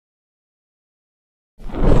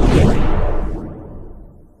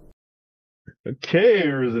Okay,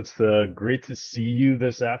 Riz, it's great to see you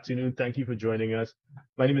this afternoon. Thank you for joining us.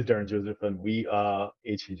 My name is Darren Joseph, and we are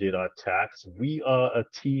HEJ Tax. We are a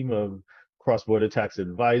team of cross-border tax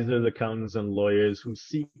advisors, accountants, and lawyers who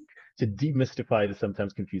seek to demystify the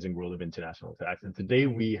sometimes confusing world of international tax. And today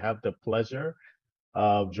we have the pleasure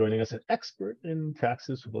of joining us an expert in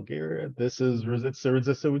taxes for Bulgaria. This is Rizitsa.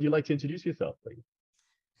 Rizitsa, would you like to introduce yourself, please?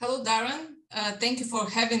 Hello, Darren. Thank you for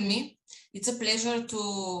having me. It's a pleasure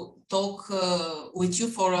to talk with you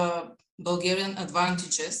for Bulgarian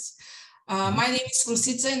advantages. My name is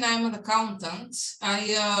Rusica and I'm an accountant.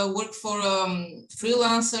 I work for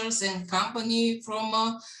freelancers and company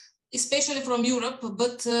from, especially from Europe,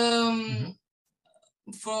 but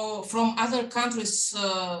from other countries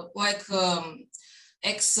like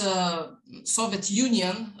ex-Soviet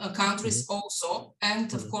Union countries also,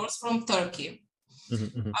 and of course from Turkey.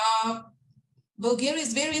 Bulgaria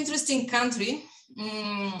is a very interesting country.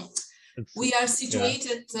 We are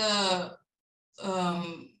situated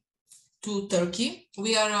to Turkey.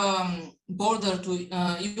 We are border to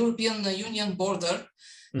European Union border,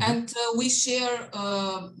 and we share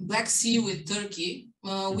Black Sea with Turkey.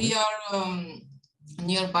 We are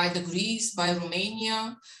nearby the Greece, by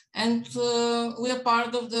Romania, and we are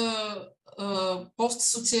part of the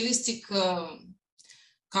post-socialistic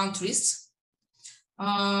countries.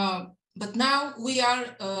 But now we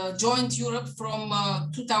are joined Europe from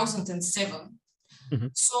 2007.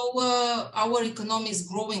 So our economy is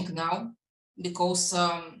growing now because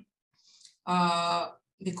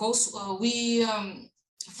we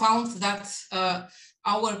found that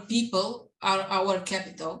our people are our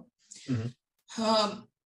capital.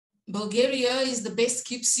 Bulgaria is the best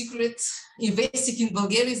kept secret. Investing in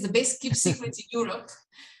Bulgaria is the best kept secret in Europe.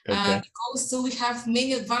 Because we have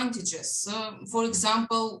many advantages. For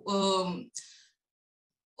example,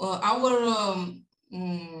 our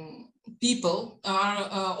people are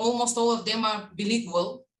almost all of them are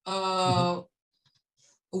bilingual.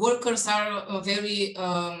 Workers are very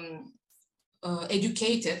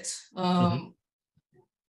educated. And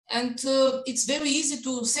it's very easy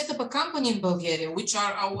to set up a company in Bulgaria, which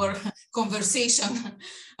are our conversation,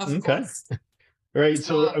 of course. Right.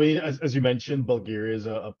 So, I mean, as you mentioned, Bulgaria is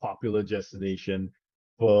a popular destination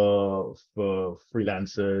for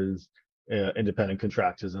freelancers, independent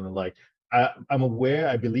contractors, and the like. I'm aware,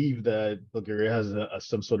 I believe that Bulgaria has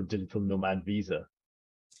some sort of digital nomad visa.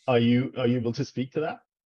 Are you able to speak to that?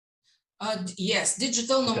 Yes,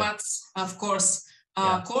 digital nomads, of course.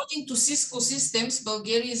 According to Cisco systems,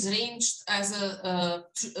 Bulgaria is ranged as a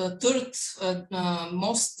third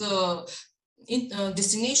most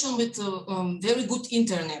destination with very good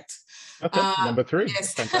internet. Okay, number three.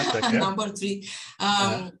 Yes, fantastic. number three.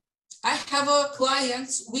 I have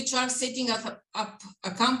clients which are setting up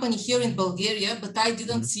a company here in Bulgaria, but I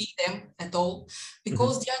didn't see them at all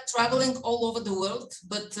because they are traveling all over the world,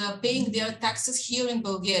 but paying their taxes here in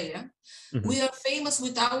Bulgaria. We are famous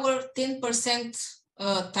with our 10%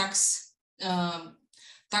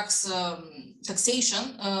 taxation.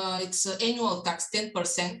 It's annual tax,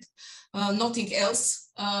 10%. Nothing else.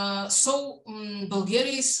 So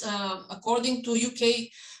Bulgaria is, according to UK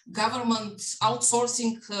government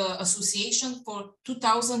outsourcing association for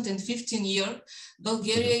 2015 year,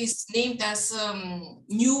 Bulgaria is named as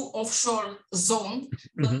new offshore zone,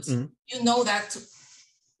 but you know that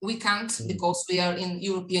we can't because we are in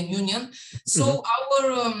European Union. So our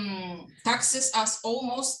taxes are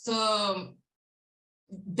almost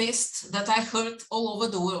best that I heard all over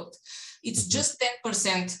the world. It's just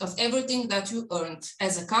 10% of everything that you earned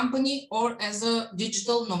as a company or as a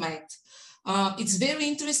digital nomad. It's very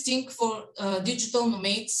interesting for digital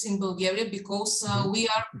nomads in Bulgaria because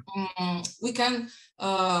we can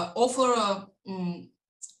offer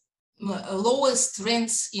lowest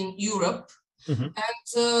rents in Europe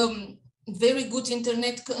and very good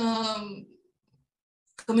internet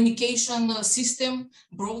communication system,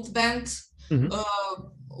 broadband.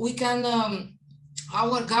 We can.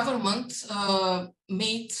 Our government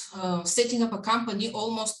made setting up a company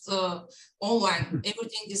almost online.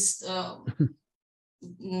 Everything is,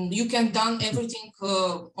 you can done everything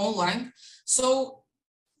online. So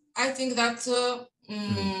I think that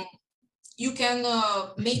you can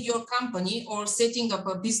make your company or setting up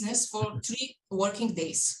a business for 3 working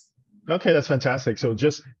days. Okay, that's fantastic. So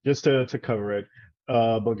just to cover it,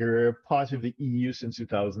 Bulgaria, part of the EU since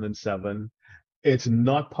 2007. It's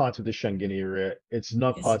not part of the Schengen area. It's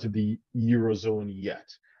not part of the Eurozone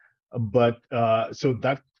yet. But so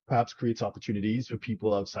that perhaps creates opportunities for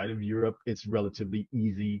people outside of Europe. It's relatively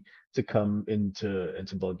easy to come into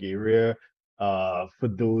Bulgaria. For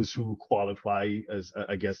those who qualify as,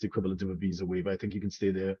 I guess, the equivalent of a visa waiver, I think you can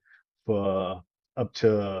stay there for up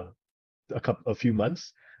to a few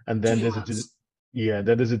months, and then 3 months.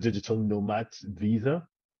 then there's a digital nomad visa.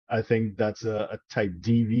 I think that's a type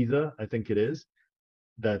D visa. I think it is.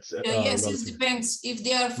 That's Yes, it relative. depends. If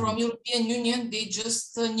they are from European Union, they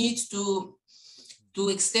just need to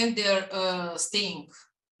extend their staying.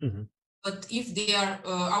 Mhm. But if they are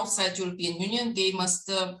outside European Union, they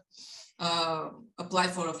must apply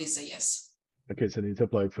for a visa. Yes. Okay, so they need to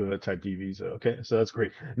apply for a type D visa. Okay, so that's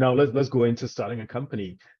great. Now let's go into starting a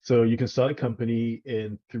company. So you can start a company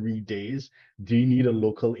in 3 days. Do you need a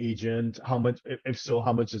local agent? How much, if so,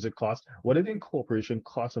 how much does it cost? What are the incorporation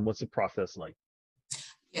costs and what's the process like?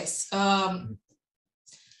 Yes. Mhm.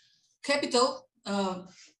 Capital.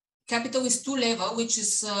 Capital is 2 level, which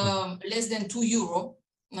is Mhm. less than €2.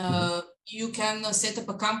 Mhm. You can set up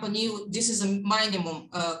a company. This is a minimum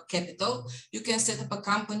capital. You can set up a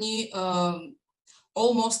company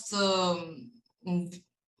almost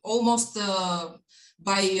almost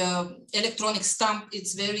by electronic stamp.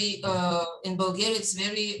 It's very in Bulgaria. It's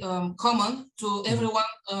very common to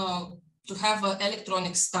everyone to have an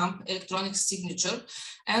electronic stamp, electronic signature,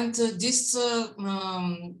 and this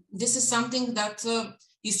is something that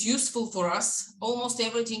is useful for us. Almost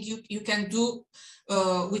everything you can do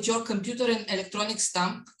with your computer and electronic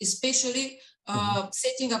stamp, especially Mhm.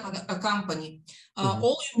 setting up a company. Mhm.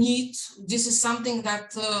 All you need, this is something that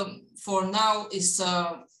for now is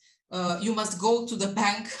you must go to the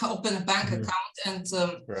bank, open a bank Mhm. account, and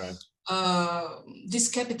Right. this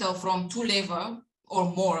capital from 2 level or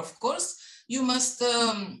more, of course, you must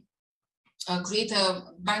create a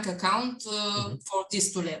bank account Mhm. for this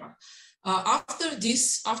 2 level. After this,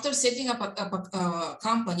 after setting up a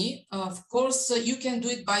company, of course, you can do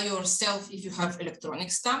it by yourself if you have electronic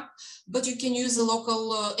stamp, but you can use a local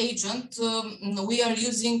agent. We are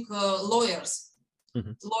using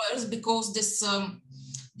Mhm. lawyers because this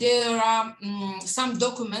there are some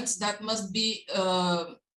documents that must be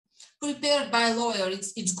prepared by a lawyer.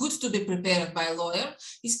 It's good to be prepared by a lawyer,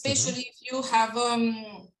 Mhm. especially if you have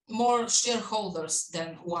more shareholders than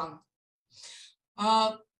one.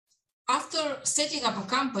 After setting up a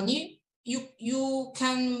company, you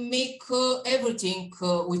can make everything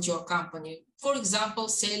with your company. For example,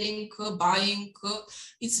 selling, buying.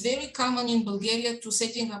 It's very common in Bulgaria to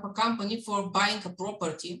setting up a company for buying a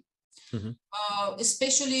property, Mhm.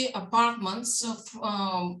 especially apartments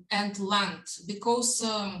and land, because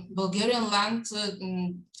Bulgarian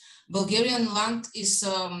land is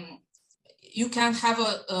you can have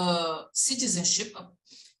a citizenship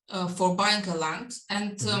for buying a land,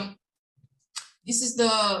 and Mhm. this is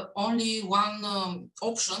the only one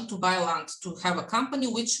option to buy land, to have a company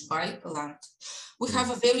which buy land. We have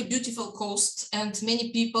Mhm. a very beautiful coast, and many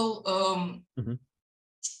people Mhm.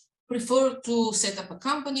 prefer to set up a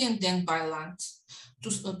company and then buy land to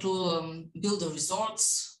build the resorts.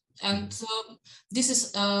 And Mhm. this is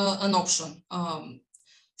an option.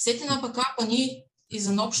 Setting up a company is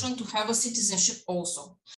an option to have a citizenship also.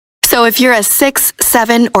 So if you're a 6,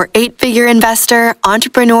 7, or 8-figure investor,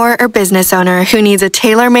 entrepreneur, or business owner who needs a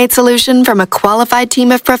tailor-made solution from a qualified team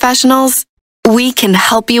of professionals, we can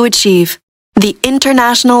help you achieve the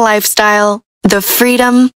international lifestyle, the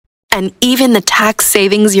freedom, and even the tax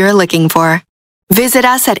savings you're looking for. Visit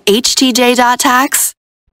us at htj.tax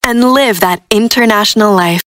and live that international life.